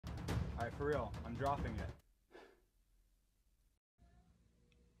Alright, for real, I'm dropping it.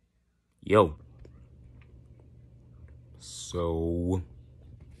 Yo. So.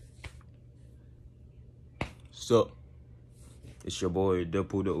 Sup? It's your boy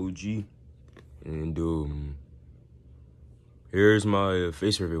Deadpool the OG. And here's my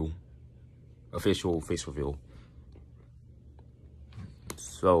face reveal. Official face reveal.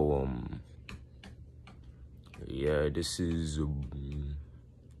 So, yeah, this is,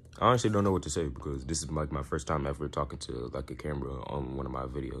 I honestly don't know what to say because this is like my first time ever talking to like a camera on one of my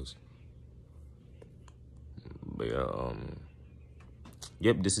videos. But yeah,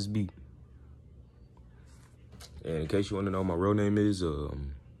 yep, this is B. And in case you want to know, my real name is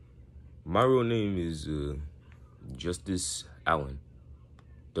Justice Allen.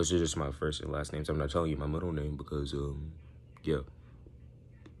 Those are just my first and last names. I'm not telling you my middle name because, yeah.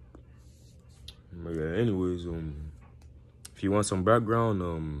 But yeah, anyways, if you want some background,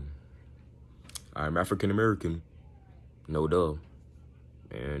 I'm African American, no duh,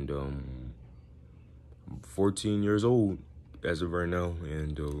 and I'm 14 years old as of right now,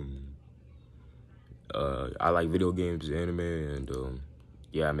 and I like video games, anime, and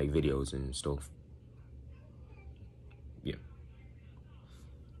yeah, I make videos and stuff. Yeah.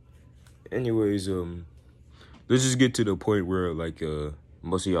 Anyways, let's just get to the point where like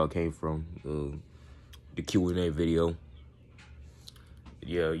most of y'all came from, the Q&A video.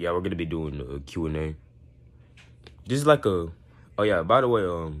 Yeah, we're gonna be doing the Q&A. This is like a, oh yeah, by the way,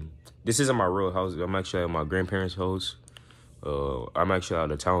 this isn't my real house. I'm actually at my grandparents' house. I'm actually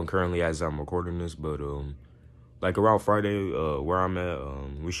out of town currently as I'm recording this, but like around Friday, where I'm at,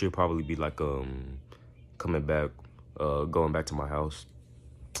 we should probably be like coming back, going back to my house.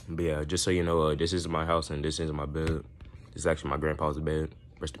 But yeah, just so you know, this is my house and this is my bed. This is actually my grandpa's bed.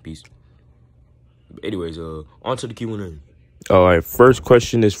 Rest in peace. But anyways, on to the Q&A. All right, first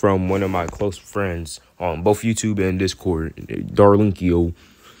question is from one of my close friends on both YouTube and Discord, Darlinkio.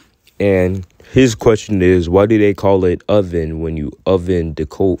 And his question is, why do they call it oven when you oven the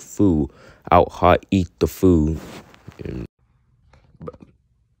cold food? Out hot, eat the food. And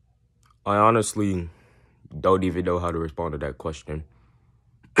I honestly don't even know how to respond to that question.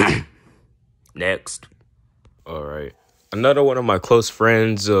 Next. All right. Another one of my close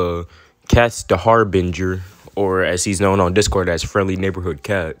friends, Cats the Harbinger, or as he's known on Discord as Friendly Neighborhood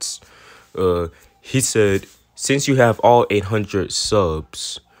Cats. He said, since you have all 800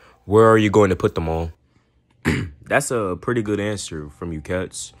 subs, where are you going to put them all? That's a pretty good answer from you,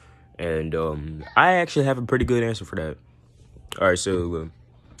 Cats. And I actually have a pretty good answer for that. All right, so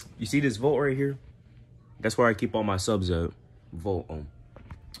you see this vault right here? That's where I keep all my subs at. Vault.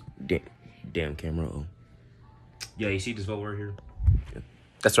 Damn camera. Yeah, you see this vault right here? Yeah.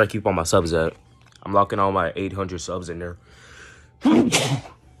 That's where I keep all my subs at. I'm locking all my 800 subs in there.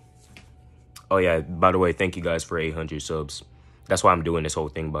 Oh, yeah, by the way, thank you guys for 800 subs. That's why I'm doing this whole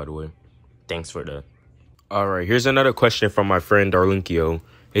thing, by the way. Thanks for that. All right, here's another question from my friend Darlinkio.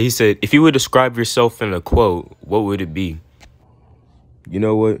 He said, if you would describe yourself in a quote, what would it be? You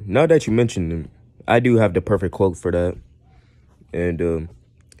know what? Now that you mentioned it, I do have the perfect quote for that. And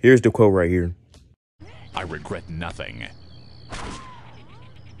here's the quote right here. I regret nothing.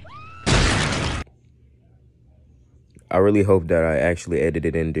 I really hope that I actually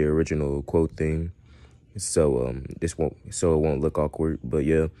edited in the original quote thing, so it won't look awkward. But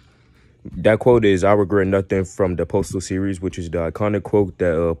yeah, that quote is "I regret nothing" from the Postal series, which is the iconic quote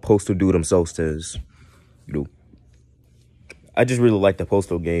that Postal Dude himself says. You know, I just really like the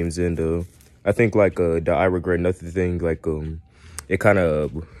Postal games, and I think like the "I regret nothing" thing, like it kind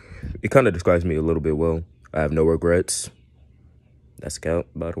of describes me a little bit well. I have no regrets. That's Scout,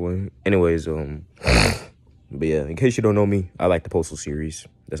 by the way. Anyways, but yeah, in case you don't know me, I like the Postal series.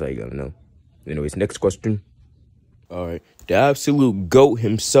 That's all you gotta know. Anyways, next question. All right. The absolute GOAT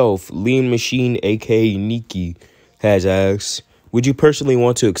himself, Lean Machine, a.k.a. Nikki, has asked, would you personally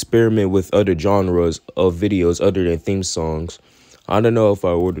want to experiment with other genres of videos other than theme songs? I don't know if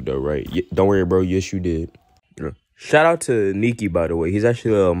I ordered that right. Don't worry, bro. Yes, you did. Yeah. Shout out to Nikki, by the way. He's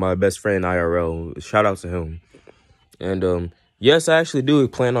actually my best friend IRL. Shout out to him. And yes, I actually do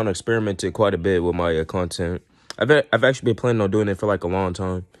plan on experimenting quite a bit with my content. I've actually been planning on doing it for like a long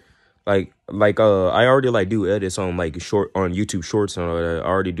time. Like I already like do edits on like on YouTube Shorts and all that. I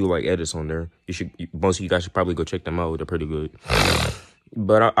already do like edits on there. Most of you guys should probably go check them out. They're pretty good.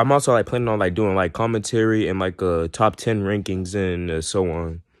 But I'm also like planning on like doing like commentary and like top 10 rankings and so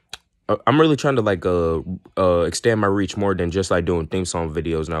on. I'm really trying to like extend my reach more than just like doing theme song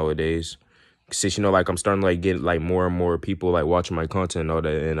videos nowadays. Since, you know, like I'm starting to like get like more and more people like watching my content and all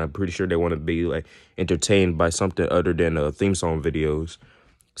that, and I'm pretty sure they want to be like entertained by something other than theme song videos.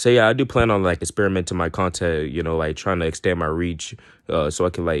 So yeah, I do plan on like experimenting my content, you know, like trying to extend my reach, so I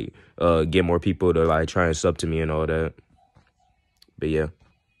can like get more people to like try and sub to me and all that. But yeah.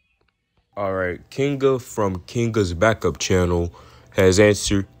 All right, Kinga from Kinga's backup channel has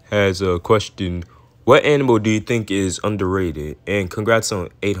a question. What animal do you think is underrated? And congrats on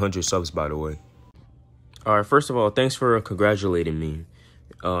 800 subs, by the way. All right, first of all, thanks for congratulating me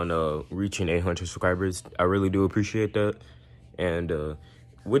on reaching 800 subscribers. I really do appreciate that. And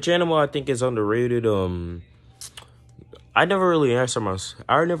which animal I think is underrated? I never really answered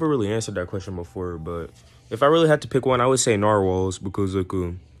that question before, but if I really had to pick one, I would say narwhals because like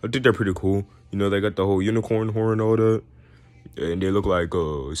I think they're pretty cool. You know, they got the whole unicorn horn and all that, and they look like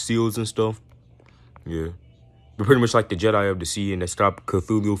seals and stuff. Yeah, they're pretty much like the Jedi of the sea, and they stop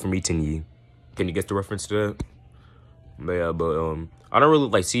Cthulhu from eating you. Can you get the reference to that? But yeah, I don't really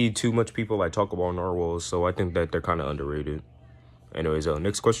like see too much people like talk about narwhals, so I think that they're kind of underrated. Anyways,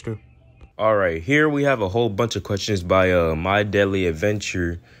 next question. All right, here we have a whole bunch of questions by My Deadly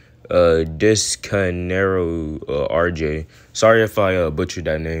Adventure, Discanero RJ. Sorry if I butchered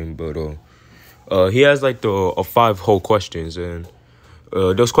that name, but he has like the 5 whole questions, and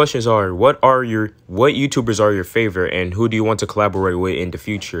those questions are: what YouTubers are your favorite, and who do you want to collaborate with in the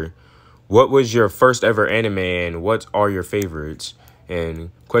future? What was your first ever anime, and what are your favorites?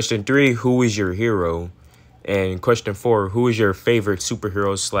 And question 3: who is your hero? And question 4: who is your favorite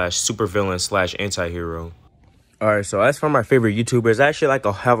superhero slash supervillain slash anti-hero? All right, so as for my favorite YouTubers, I actually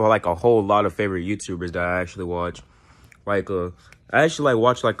have a whole lot of favorite YouTubers that I actually watch. Like I actually like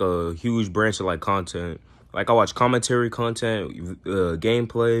watch like a huge branch of like content. Like I watch commentary content,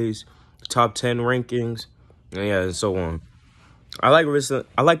 gameplays, top 10 rankings, and yeah, and so on. I like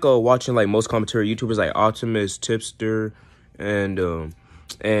watching like most commentary YouTubers like Optimus, Tipster, and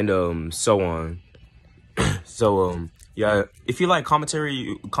so on. So yeah, if you like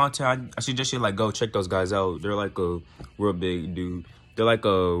commentary content, I suggest you like go check those guys out. They're like a real big dude. They're like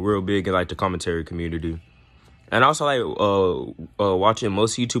a real big in like the commentary community. And I also like watching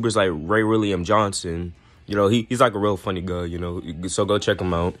most YouTubers like Ray William Johnson. You know, he's like a real funny guy, you know. So go check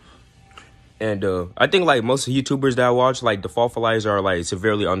him out. And I think like most YouTubers that I watch, like the Fall for Lies are like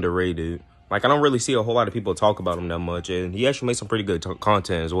severely underrated. Like I don't really see a whole lot of people talk about him that much, and he actually makes some pretty good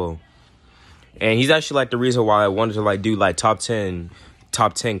content as well. And he's actually like the reason why I wanted to like do like top 10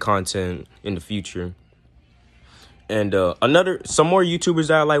 content in the future. And some more YouTubers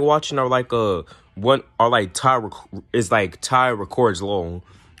that I like watching are like Ty Records Lowell,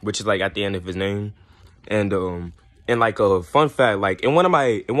 which is like at the end of his name. And like a fun fact, like in one of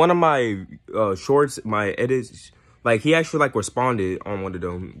my shorts, my edits, like he actually like responded on one of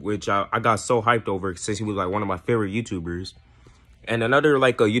them, which I got so hyped over since he was like one of my favorite YouTubers. And another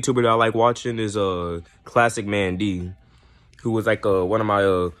like a YouTuber that I like watching is Classic Man D, who was like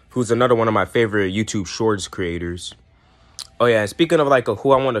who's another one of my favorite YouTube Shorts creators. Oh yeah, and speaking of like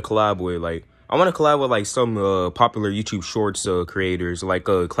who I want to collab with, like I want to collab with like some popular YouTube Shorts creators, like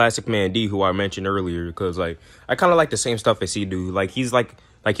Classic Man D, who I mentioned earlier, because like I kind of like the same stuff as he do. Like he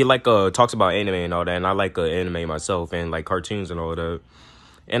talks about anime and all that, and I like anime myself and like cartoons and all that.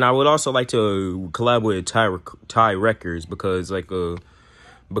 And I would also like to collab with Ty Records because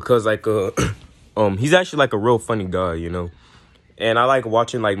he's actually like a real funny guy, you know. And I like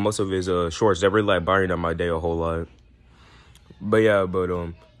watching like most of his shorts. That really like brighten up my day a whole lot. But yeah,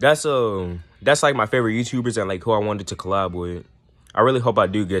 that's like my favorite YouTubers and like who I wanted to collab with. I really hope I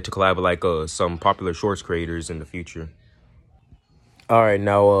do get to collab with like some popular shorts creators in the future. All right,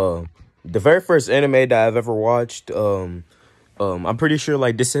 now the very first anime that I've ever watched, I'm pretty sure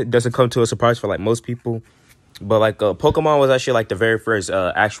like this doesn't come to a surprise for like most people, but like Pokemon was actually like the very first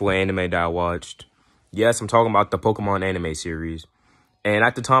actual anime that I watched. Yes, I'm talking about the Pokemon anime series. And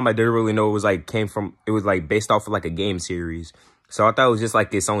at the time, I didn't really know it was like based off of like a game series. So I thought it was just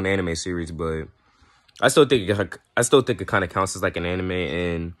like its own anime series, but I still think it kind of counts as like an anime,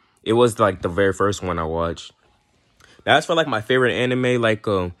 and it was like the very first one I watched. Now, as for like my favorite anime, like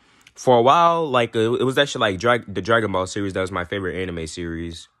for a while, like it was actually like the Dragon Ball series that was my favorite anime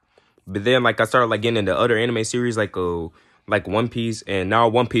series. But then like I started like getting into other anime series like One Piece, and now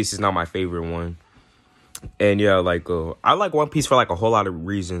One Piece is not my favorite one. And yeah, like I like One Piece for like a whole lot of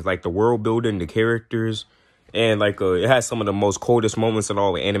reasons, like the world building, the characters, and like it has some of the most coldest moments in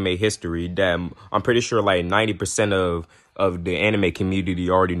all anime history that I'm pretty sure like 90% of the anime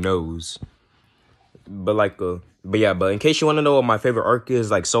community already knows. But in case you want to know what my favorite arc is,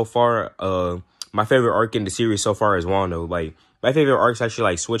 like so far, my favorite arc in the series so far is Wano. Like my favorite arcs actually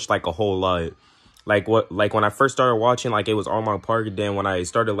like switched like a whole lot. Like when I first started watching, like it was Armor Park. Then when I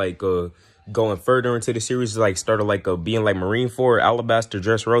started like going further into the series, like started like being like Marineford, Alabaster,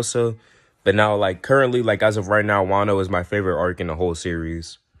 Dressrosa, but now like currently like as of right now, Wano is my favorite arc in the whole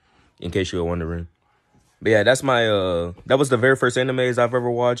series. In case you were wondering. But yeah, that's my that was the very first animes I've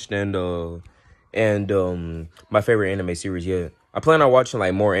ever watched, and my favorite anime series yet. I plan on watching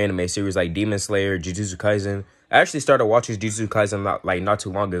like more anime series like Demon Slayer, Jujutsu Kaisen. I actually started watching Jujutsu Kaisen not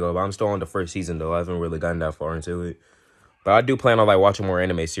too long ago, but I'm still on the first season though. I haven't really gotten that far into it. But I do plan on like watching more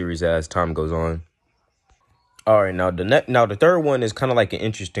anime series as time goes on. All right, now the third one is kind of like an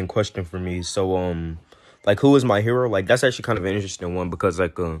interesting question for me. So like who is my hero? Like that's actually kind of an interesting one because I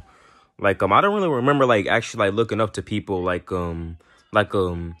don't really remember like actually like looking up to people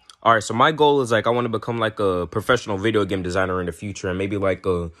all right, so my goal is like I want to become like a professional video game designer in the future and maybe like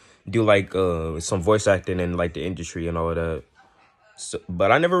do like some voice acting in like the industry and all of that. So,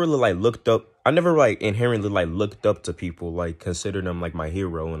 but I never really like looked up. I never like inherently like looked up to people, like consider them like my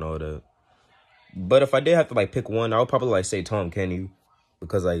hero and all that. But if I did have to like pick one, I would probably like say Tom Kenny,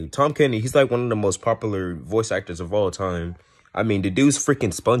 because like Tom Kenny, he's like one of the most popular voice actors of all time. I mean, the dude's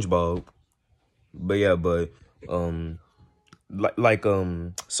freaking SpongeBob. But yeah, but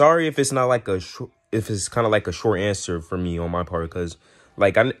sorry if it's not like if it's kind of like a short answer for me on my part, because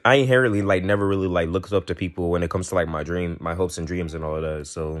like I inherently like never really like looked up to people when it comes to like my hopes and dreams and all of that.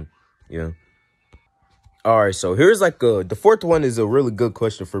 So yeah. All right, so here's like the fourth one is a really good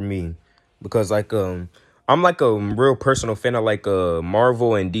question for me, because like I'm like a real personal fan of like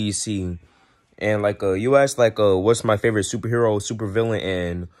Marvel and DC, and like you asked like what's my favorite superhero,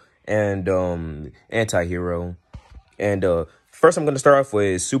 supervillain, and anti-hero. And first I'm gonna start off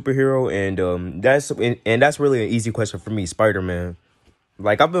with superhero, and that's really an easy question for me, Spider-Man.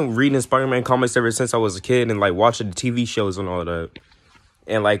 Like I've been reading Spider-Man comics ever since I was a kid and like watching the TV shows and all that.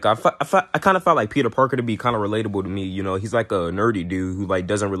 And like I kind of felt like Peter Parker to be kind of relatable to me. You know, he's like a nerdy dude who like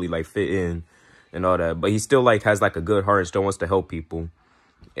doesn't really like fit in and all that, but he still like has like a good heart and still wants to help people.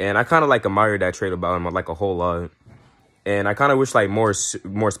 And I kind of like admire that trait about him like a whole lot. And I kind of wish like more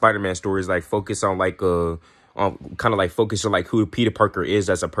Spider-Man stories like focus on like kind of like focus on like who Peter Parker is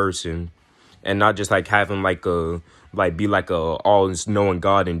as a person, and not just like have him like be like a all knowing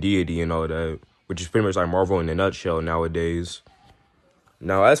God and deity and all that, which is pretty much like Marvel in a nutshell nowadays.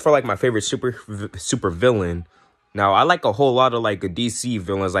 Now, as for like my favorite super villain, now I like a whole lot of like a DC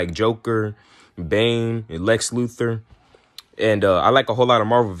villains like Joker, Bane, and Lex Luthor, and I like a whole lot of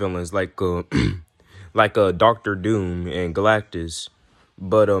Marvel villains like like Doctor Doom and Galactus.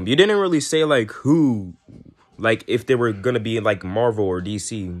 But you didn't really say like who, like if they were gonna be like Marvel or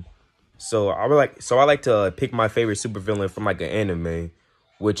DC. So I like to pick my favorite supervillain from like an anime,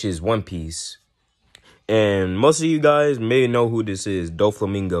 which is One Piece. And most of you guys may know who this is,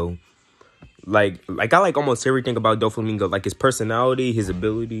 Doflamingo. Like I like almost everything about Doflamingo, like his personality, his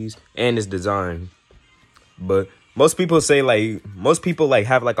abilities, and his design. But most people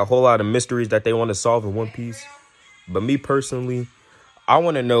have like a whole lot of mysteries that they want to solve in One Piece. But me personally, I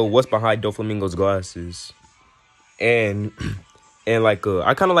want to know what's behind Doflamingo's glasses. And like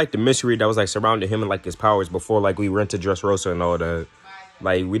I kind of like the mystery that was like surrounding him and like his powers before like we went to Dressrosa and all that.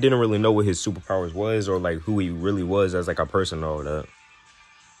 Like we didn't really know what his superpowers was or like who he really was as like a person and all that.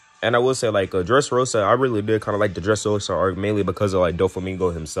 And I will say like Dressrosa, I really did kind of like the Dressrosa arc mainly because of like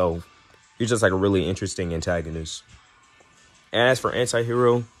Doflamingo himself. He's just like a really interesting antagonist. And as for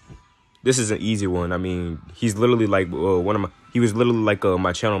anti-hero, this is an easy one. I mean, he's literally like he was literally like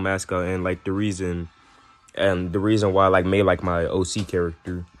my channel mascot, and like the reason why I like made like my OC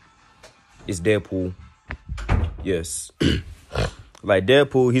character is Deadpool. Yes. Like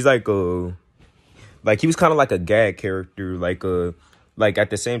Deadpool, he's like he was kind of like a gag character, like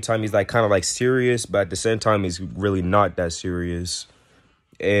at the same time he's like kind of like serious, but at the same time he's really not that serious.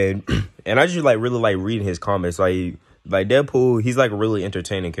 And I just like really like reading his comments. Like Deadpool, he's like a really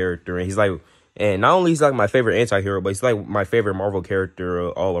entertaining character, and he's like, and not only he's like my favorite anti-hero, but he's like my favorite Marvel character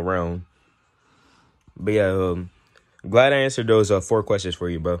all around. But yeah, glad I answered those 4 questions for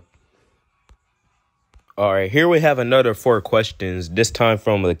you, bro. All right, here we have another 4 questions, this time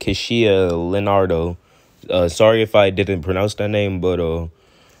from Kishia Leonardo. Sorry if I didn't pronounce that name, but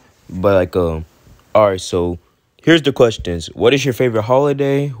like all right, so here's the questions. What is your favorite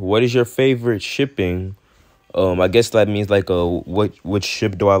holiday? What is your favorite shipping? I guess that means like which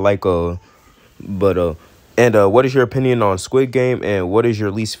ship do I like? And what is your opinion on Squid Game? And what is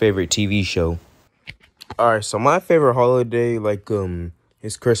your least favorite TV show? All right, so my favorite holiday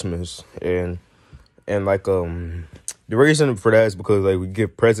is Christmas, and like the reason for that is because like we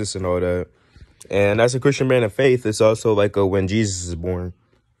give presents and all that, and as a Christian man of faith, it's also like when Jesus is born.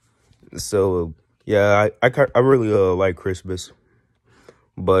 So yeah, I really like Christmas,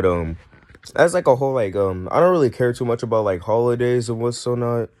 but that's like a whole like I don't really care too much about like holidays and what's so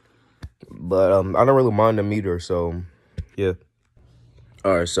not, but I don't really mind them either. So yeah.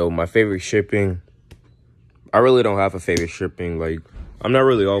 All right. So my favorite shipping. I really don't have a favorite shipping. Like I'm not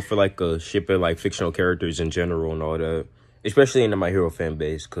really all for like shipping like fictional characters in general and all that, especially in the My Hero fan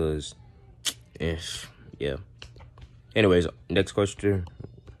base. Cause, yeah. Anyways, next question.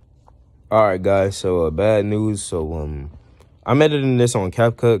 All right, guys. So bad news. So I'm editing this on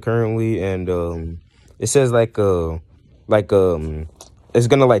CapCut currently, and it says like it's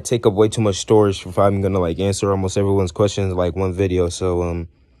gonna like take up way too much storage if I'm gonna like answer almost everyone's questions like one video. So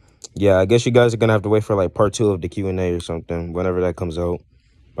yeah, I guess you guys are gonna have to wait for like part 2 of the Q&A or something whenever that comes out.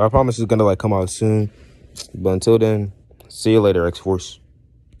 But I promise it's gonna like come out soon. But until then, see you later, X-Force.